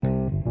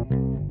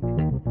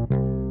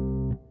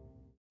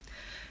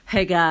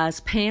Hey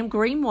guys, Pam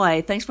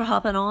Greenway. Thanks for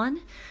hopping on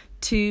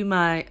to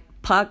my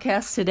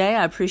podcast today.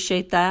 I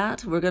appreciate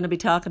that. We're going to be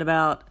talking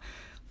about,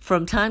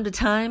 from time to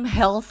time,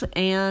 health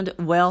and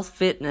wealth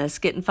fitness,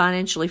 getting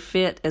financially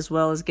fit as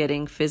well as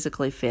getting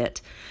physically fit.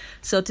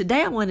 So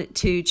today I wanted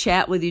to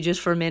chat with you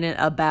just for a minute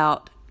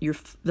about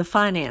the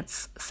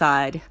finance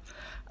side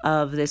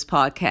of this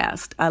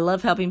podcast. I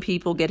love helping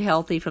people get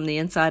healthy from the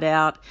inside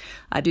out.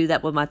 I do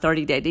that with my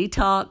 30-day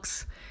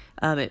detox.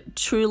 It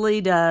truly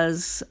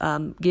does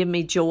give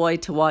me joy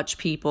to watch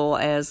people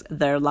as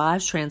their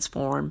lives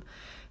transform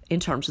in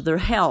terms of their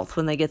health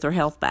when they get their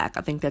health back.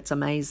 I think that's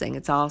amazing.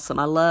 It's awesome.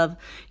 I love,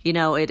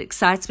 it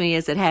excites me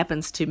as it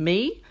happens to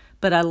me,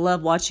 but I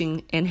love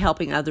watching and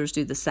helping others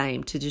do the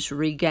same to just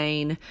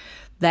regain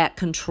that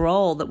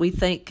control that we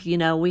think,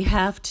 we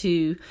have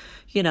to,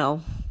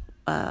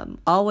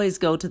 always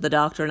go to the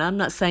doctor. And I'm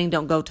not saying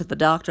don't go to the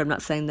doctor. I'm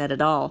not saying that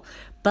at all.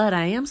 But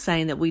I am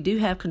saying that we do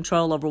have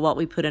control over what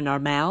we put in our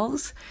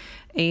mouths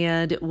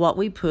and what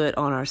we put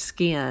on our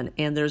skin.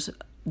 And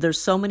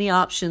there's so many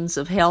options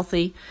of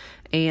healthy.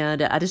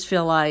 And I just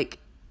feel like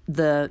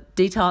the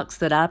detox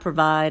that I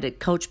provide and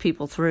coach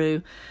people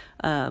through,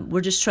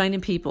 we're just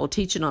training people,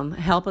 teaching them,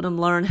 helping them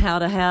learn how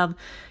to have,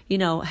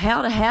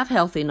 how to have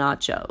healthy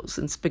nachos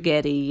and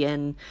spaghetti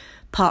and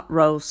pot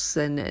roasts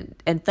and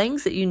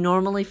things that you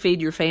normally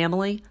feed your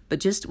family,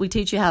 but we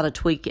teach you how to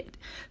tweak it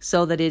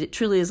so that it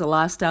truly is a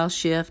lifestyle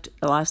shift,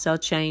 a lifestyle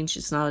change.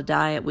 It's not a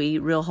diet. We eat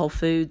real whole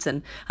foods,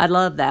 and I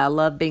love that. I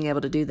love being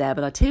able to do that,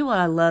 but I tell you what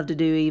I love to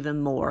do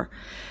even more,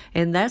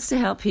 and that's to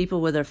help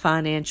people with their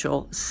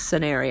financial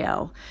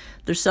scenario.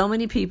 There's so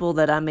many people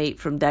that I meet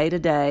from day to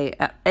day,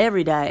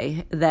 every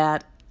day,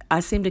 that I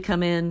seem to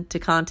come into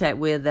contact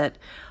with that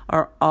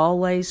are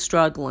always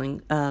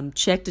struggling,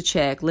 check to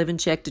check, living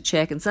check to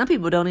check. And some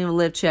people don't even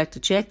live check to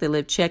check. They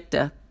live check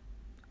to,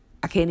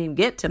 I can't even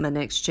get to my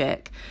next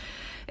check.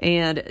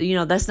 And,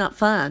 that's not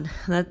fun.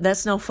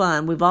 That's no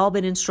fun. We've all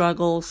been in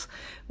struggles.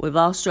 We've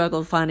all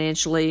struggled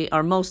financially,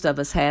 or most of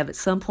us have at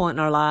some point in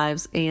our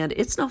lives. And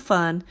it's no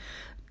fun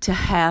to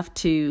have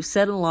to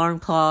set an alarm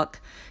clock,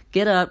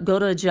 get up, go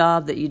to a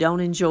job that you don't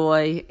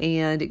enjoy,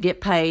 and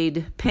get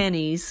paid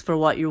pennies for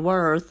what you're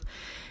worth,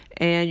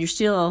 and you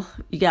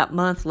got a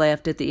month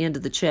left at the end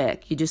of the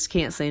check. You just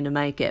can't seem to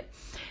make it.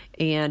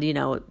 And,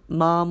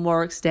 mom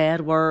works,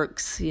 dad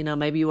works,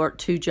 maybe you work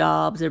 2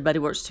 jobs, everybody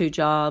works 2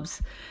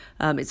 jobs.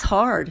 It's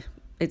hard.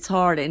 It's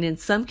hard. And in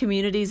some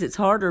communities, it's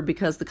harder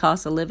because the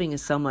cost of living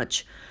is so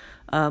much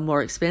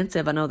more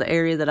expensive. I know the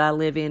area that I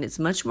live in, it's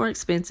much more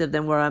expensive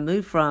than where I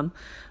moved from.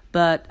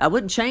 But I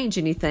wouldn't change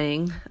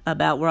anything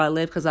about where I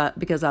live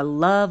because I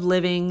love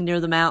living near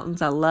the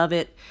mountains. I love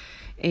it,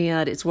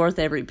 and it's worth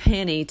every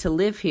penny to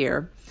live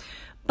here.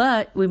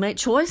 But we make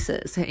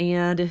choices,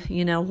 and,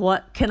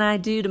 what can I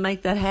do to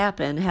make that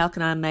happen? How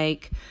can I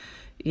make,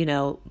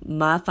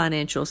 my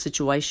financial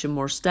situation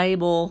more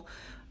stable,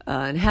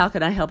 and how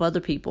can I help other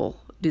people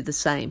do the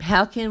same?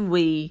 How can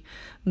we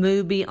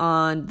move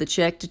beyond the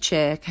check to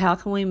check? How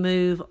can we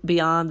move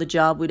beyond the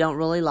job we don't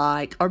really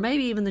like, or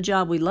maybe even the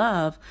job we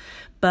love,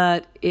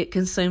 but it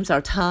consumes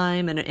our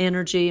time and our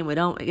energy, and we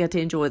don't get to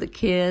enjoy the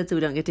kids,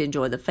 we don't get to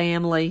enjoy the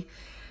family,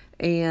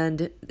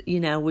 and,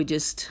 we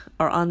just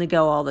are on the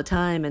go all the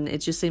time, and it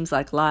just seems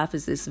like life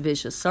is this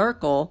vicious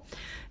circle,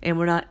 and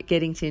we're not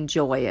getting to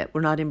enjoy it.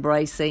 We're not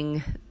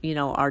embracing,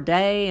 our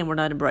day, and we're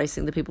not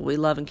embracing the people we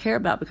love and care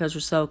about because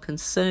we're so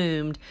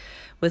consumed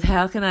with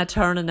how can I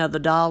turn another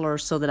dollar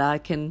so that I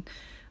can,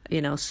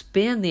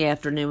 spend the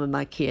afternoon with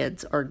my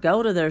kids, or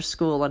go to their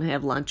school and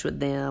have lunch with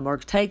them, or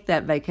take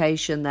that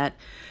vacation that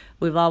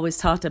we've always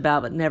talked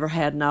about but never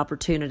had an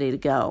opportunity to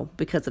go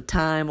because of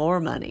time or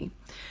money.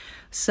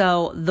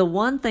 So the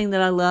one thing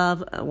that I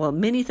love,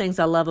 many things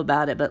I love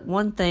about it, but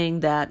one thing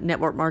that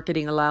network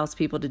marketing allows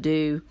people to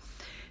do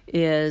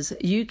is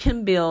you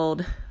can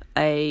build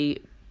a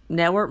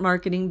network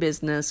marketing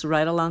business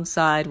right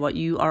alongside what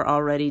you are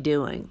already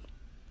doing.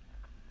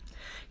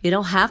 You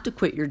don't have to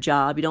quit your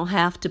job. You don't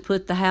have to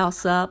put the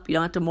house up. You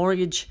don't have to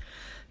mortgage,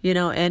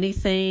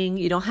 anything.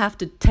 You don't have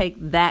to take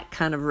that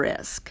kind of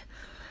risk.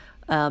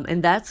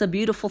 And that's a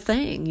beautiful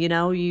thing. You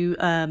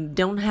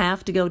don't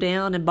have to go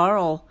down and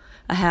borrow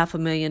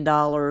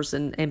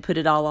 $500,000 and put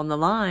it all on the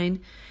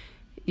line.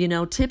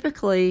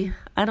 Typically,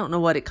 I don't know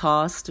what it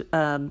costs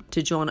to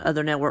join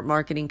other network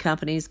marketing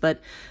companies,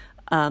 but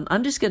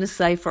I'm just going to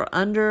say for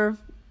under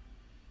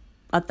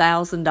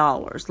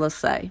 $1,000, let's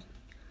say,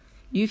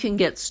 you can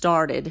get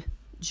started,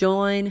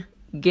 join,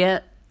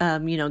 get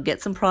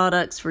some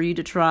products for you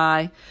to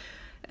try,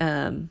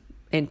 and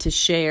to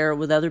share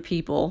with other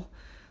people.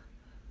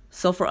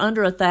 So for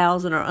under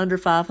 $1,000 or under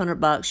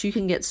 $500, you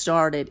can get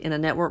started in a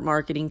network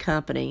marketing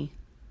company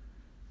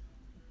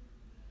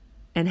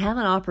and have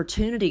an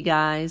opportunity,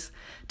 guys,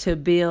 to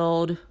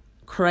build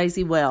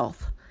crazy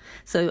wealth.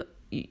 So,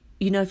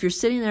 if you're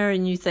sitting there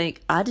and you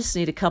think, I just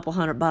need a couple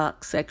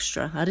 $100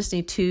 extra, I just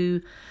need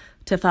 $200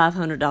 to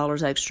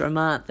 $500 extra a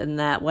month, and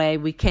that way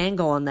we can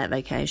go on that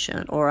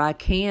vacation, or I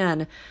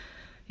can,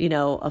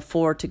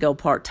 afford to go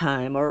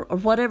part-time or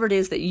whatever it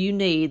is that you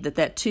need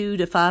that $200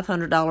 to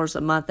 $500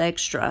 a month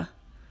extra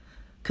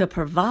could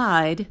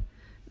provide,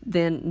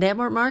 then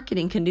network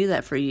marketing can do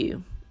that for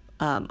you.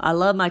 I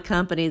love my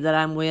company that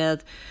I'm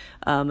with.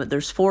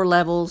 There's 4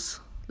 levels.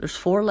 There's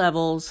 4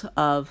 levels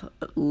of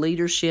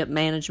leadership,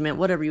 management,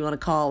 whatever you want to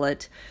call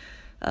it.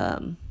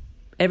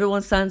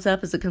 Everyone signs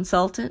up as a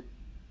consultant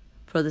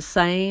for the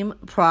same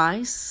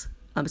price.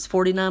 It's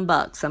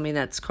 $49. I mean,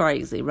 that's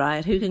crazy,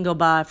 right? Who can go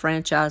buy a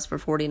franchise for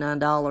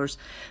 $49?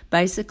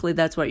 Basically,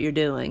 that's what you're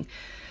doing.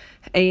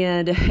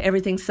 And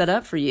everything's set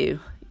up for you.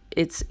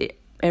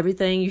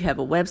 Everything. You have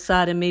a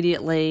website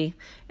immediately,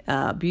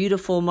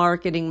 beautiful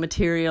marketing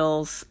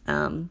materials,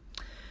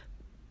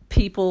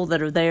 people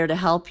that are there to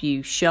help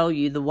you, show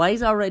you the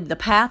ways already. The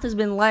path has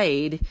been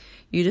laid.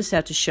 You just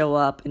have to show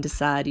up and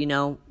decide,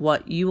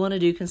 what you want to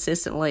do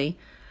consistently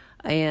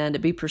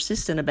and be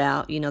persistent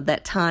about,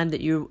 that time that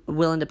you're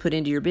willing to put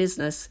into your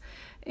business.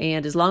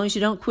 And as long as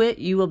you don't quit,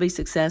 you will be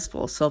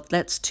successful. So if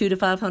that's $200 to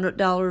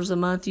 $500 a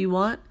month you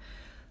want,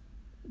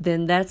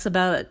 then that's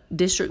about a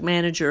district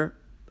manager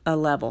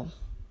level.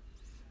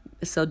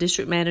 So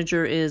district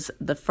manager is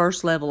the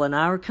first level in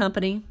our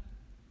company.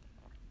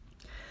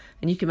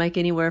 And you can make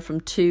anywhere from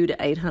 $200 to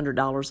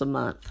 $800 a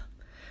month,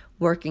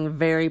 working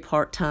very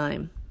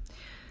part-time.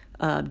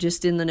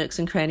 Just in the nooks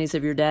and crannies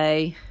of your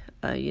day,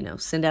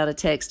 send out a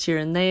text here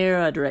and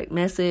there, a direct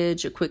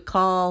message, a quick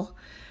call.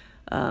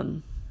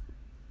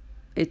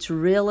 It's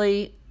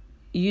really,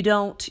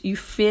 you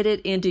fit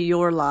it into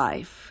your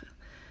life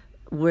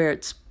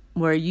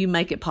where you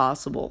make it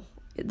possible.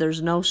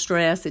 There's no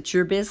stress. It's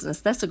your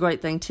business. That's a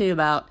great thing too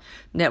about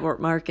network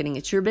marketing.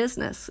 It's your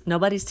business.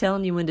 Nobody's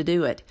telling you when to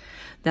do it.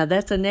 Now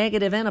that's a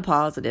negative and a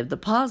positive. The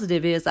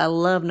positive is I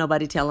love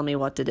nobody telling me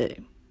what to do.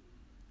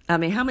 I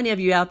mean, how many of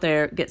you out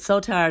there get so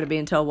tired of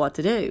being told what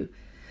to do?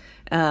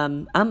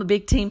 I'm a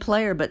big team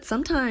player, but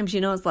sometimes,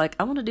 it's like,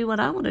 I want to do what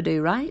I want to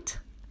do, right?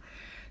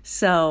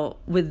 So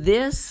with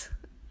this,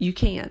 you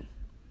can.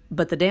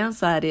 But the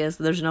downside is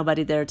there's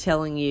nobody there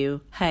telling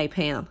you, hey,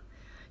 Pam,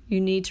 you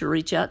need to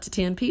reach out to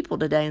 10 people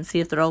today and see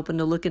if they're open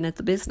to looking at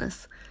the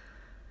business.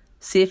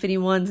 See if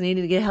anyone's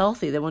needing to get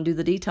healthy. They want to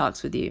do the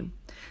detox with you.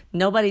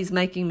 Nobody's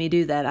making me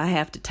do that. I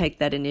have to take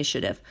that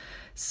initiative.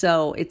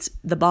 So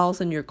the ball's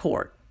in your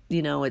court.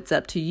 It's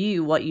up to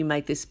you what you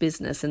make this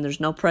business, and there's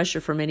no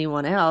pressure from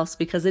anyone else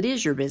because it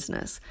is your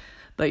business.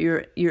 But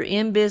you're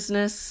in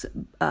business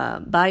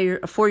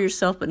for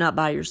yourself, but not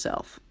by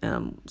yourself.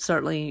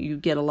 Certainly, you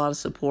get a lot of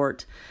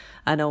support.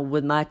 I know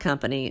with my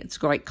company, it's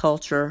great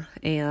culture,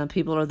 and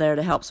people are there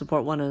to help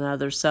support one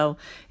another. So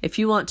if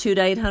you want $200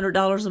 to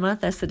 $800 a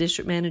month, that's the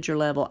district manager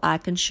level. I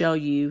can show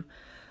you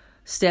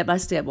step by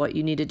step what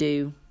you need to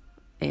do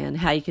and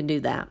how you can do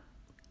that.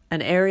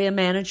 An area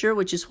manager,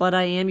 which is what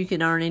I am, you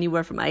can earn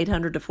anywhere from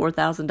 $800 to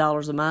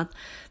 $4,000 a month.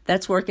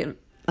 That's working,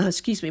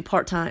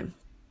 part-time.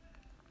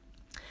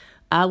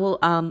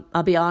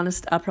 I'll be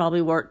honest, I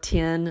probably work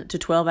 10 to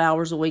 12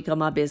 hours a week on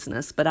my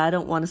business, but I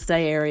don't want to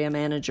stay area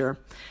manager.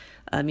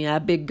 I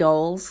have big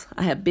goals.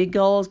 I have big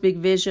goals, big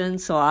vision,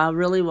 so I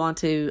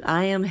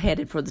am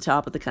headed for the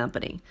top of the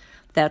company.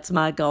 That's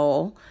my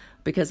goal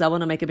because I want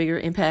to make a bigger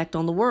impact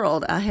on the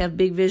world. I have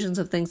big visions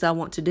of things I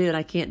want to do, and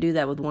I can't do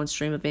that with one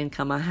stream of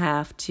income. I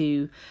have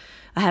to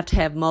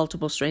have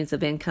multiple streams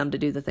of income to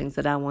do the things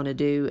that I want to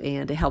do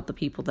and to help the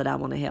people that I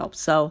want to help.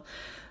 So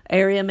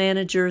area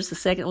managers, the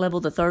second level.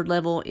 The third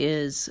level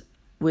is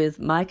with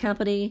my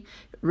company,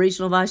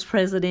 regional vice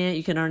president.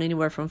 You can earn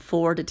anywhere from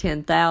 $4,000 to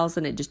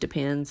 $10,000. It just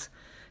depends,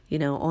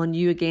 on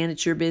you. Again,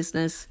 it's your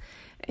business.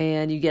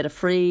 And you get a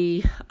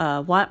free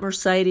white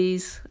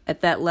Mercedes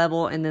at that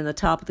level. And then the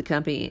top of the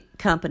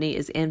company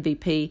is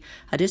MVP.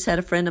 I just had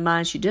a friend of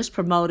mine. She just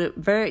promoted.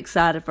 Very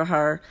excited for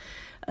her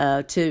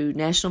to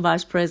national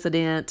vice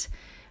president.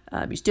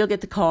 You still get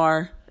the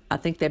car. I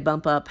think they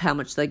bump up how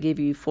much they give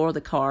you for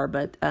the car.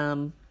 But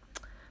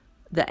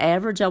the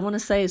average, I want to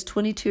say, is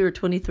 $22,000 or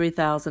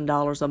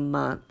 $23,000 a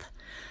month.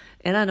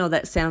 And I know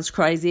that sounds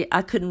crazy.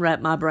 I couldn't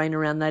wrap my brain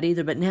around that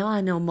either. But now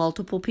I know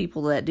multiple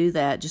people that do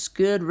that. Just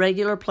good,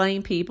 regular,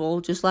 plain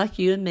people, just like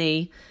you and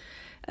me,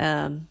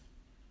 earning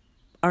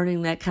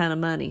that kind of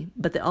money.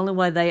 But the only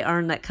way they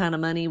earned that kind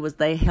of money was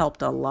they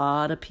helped a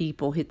lot of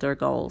people hit their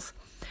goals.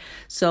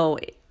 So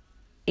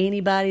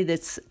anybody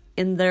that's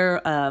in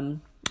their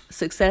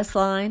success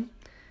line,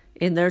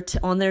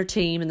 on their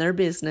team, in their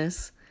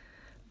business,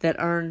 that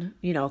earn,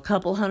 a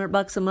couple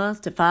 $100 a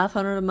month to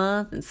 $500 a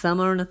month, and some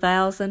earn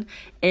 $1,000.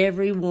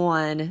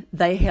 Everyone,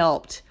 they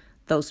helped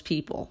those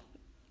people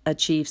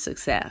achieve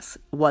success,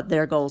 what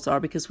their goals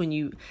are. Because when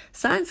you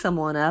sign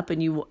someone up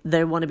and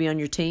they want to be on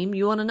your team,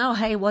 you want to know,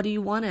 hey, what do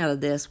you want out of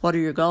this? What are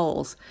your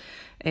goals?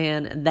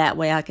 And that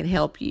way I can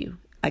help you.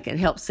 I can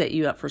help set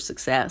you up for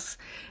success.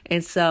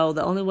 And so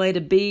the only way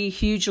to be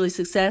hugely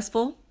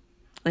successful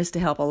is to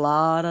help a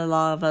lot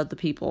of other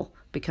people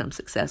become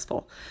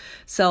successful.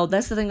 So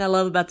that's the thing I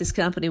love about this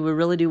company. We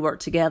really do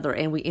work together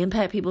and we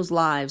impact people's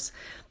lives.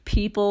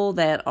 People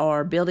that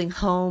are building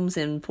homes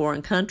in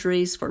foreign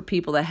countries, for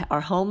people that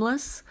are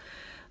homeless,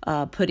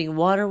 putting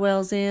water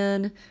wells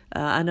in.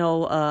 I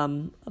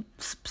know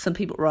some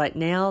people right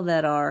now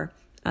that are,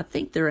 I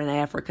think they're in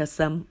Africa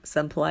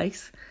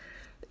someplace,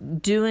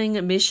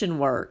 doing mission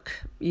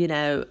work.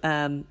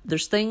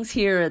 There's things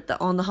here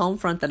on the home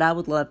front that I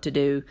would love to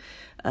do.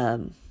 I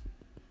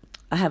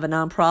have a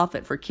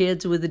nonprofit for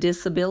kids with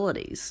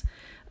disabilities.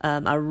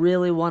 I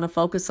really want to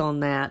focus on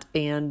that,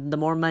 and the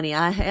more money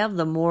I have,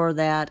 the more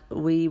that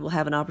we will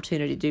have an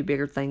opportunity to do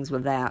bigger things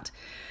with that.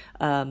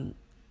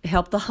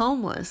 Help the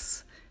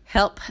homeless,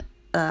 help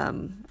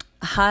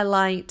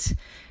highlight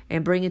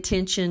and bring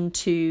attention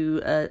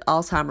to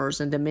Alzheimer's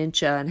and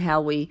dementia, and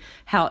how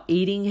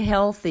eating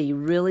healthy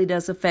really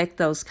does affect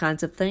those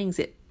kinds of things.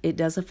 It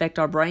does affect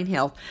our brain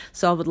health.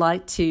 So I would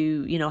like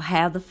to,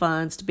 have the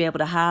funds to be able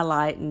to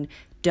highlight and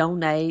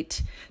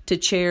donate to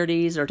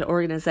charities or to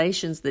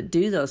organizations that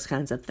do those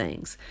kinds of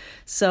things.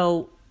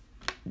 So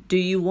do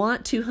you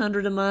want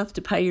 $200 a month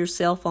to pay your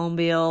cell phone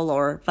bill,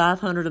 or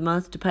 $500 a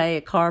month to pay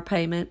a car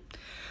payment,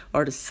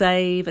 or to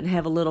save and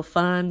have a little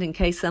fund in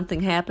case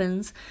something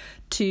happens?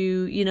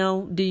 Do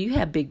you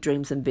have big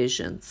dreams and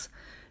visions?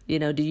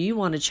 Do you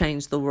want to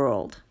change the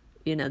world?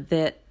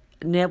 That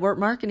network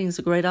marketing is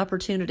a great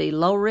opportunity,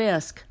 low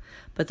risk,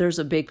 but there's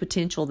a big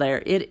potential there.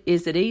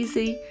 Is it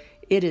easy?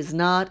 It is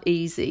not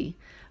easy,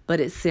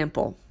 but it's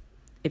simple.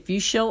 If you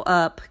show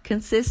up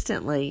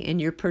consistently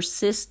and you're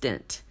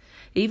persistent,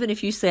 even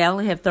if you say I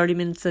only have 30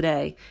 minutes a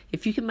day,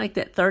 if you can make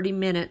that 30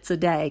 minutes a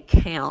day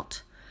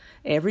count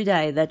every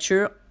day, that's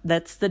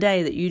the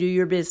day that you do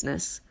your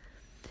business.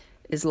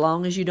 As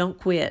long as you don't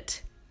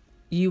quit,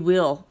 you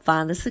will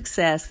find the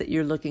success that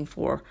you're looking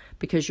for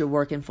because you're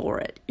working for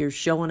it. You're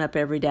showing up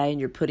every day and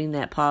you're putting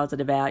that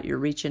positive out. You're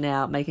reaching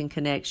out, making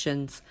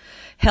connections,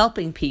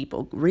 helping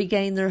people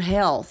regain their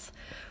health.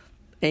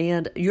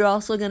 And you're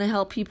also going to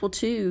help people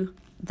too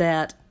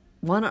that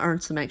want to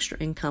earn some extra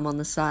income on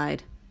the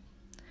side.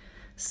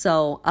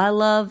 So I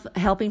love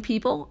helping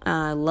people.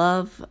 I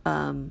love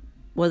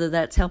whether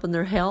that's helping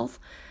their health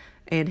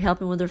and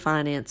helping with their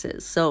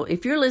finances. So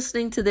if you're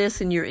listening to this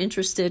and you're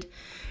interested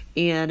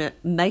in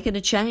making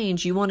a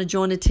change, you want to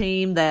join a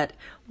team that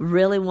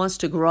really wants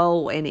to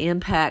grow and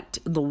impact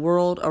the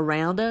world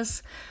around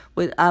us,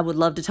 I would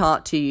love to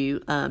talk to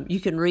you.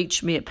 You can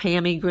reach me at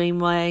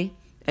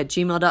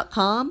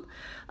PamEGreenway@gmail.com.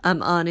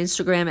 I'm on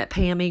Instagram at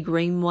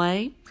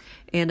PamEGreenway,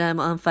 and I'm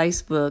on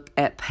Facebook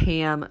at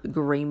Pam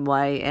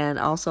Greenway. And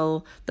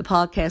also the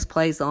podcast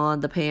plays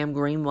on the Pam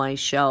Greenway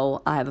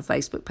Show. I have a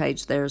Facebook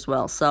page there as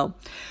well. So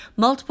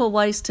multiple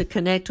ways to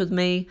connect with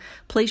me.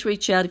 Please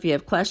reach out if you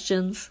have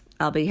questions.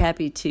 I'll be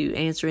happy to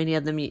answer any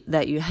of them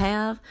that you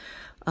have.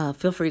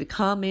 Feel free to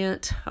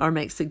comment or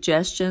make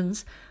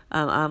suggestions.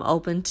 I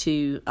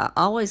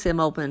always am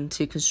open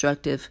to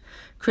constructive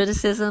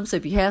criticism. So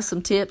if you have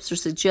some tips or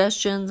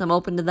suggestions, I'm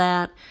open to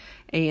that.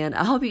 And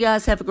I hope you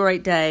guys have a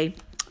great day.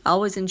 I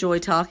always enjoy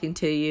talking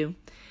to you.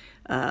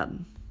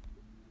 And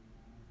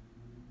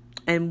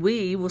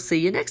we will see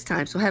you next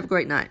time. So have a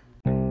great night.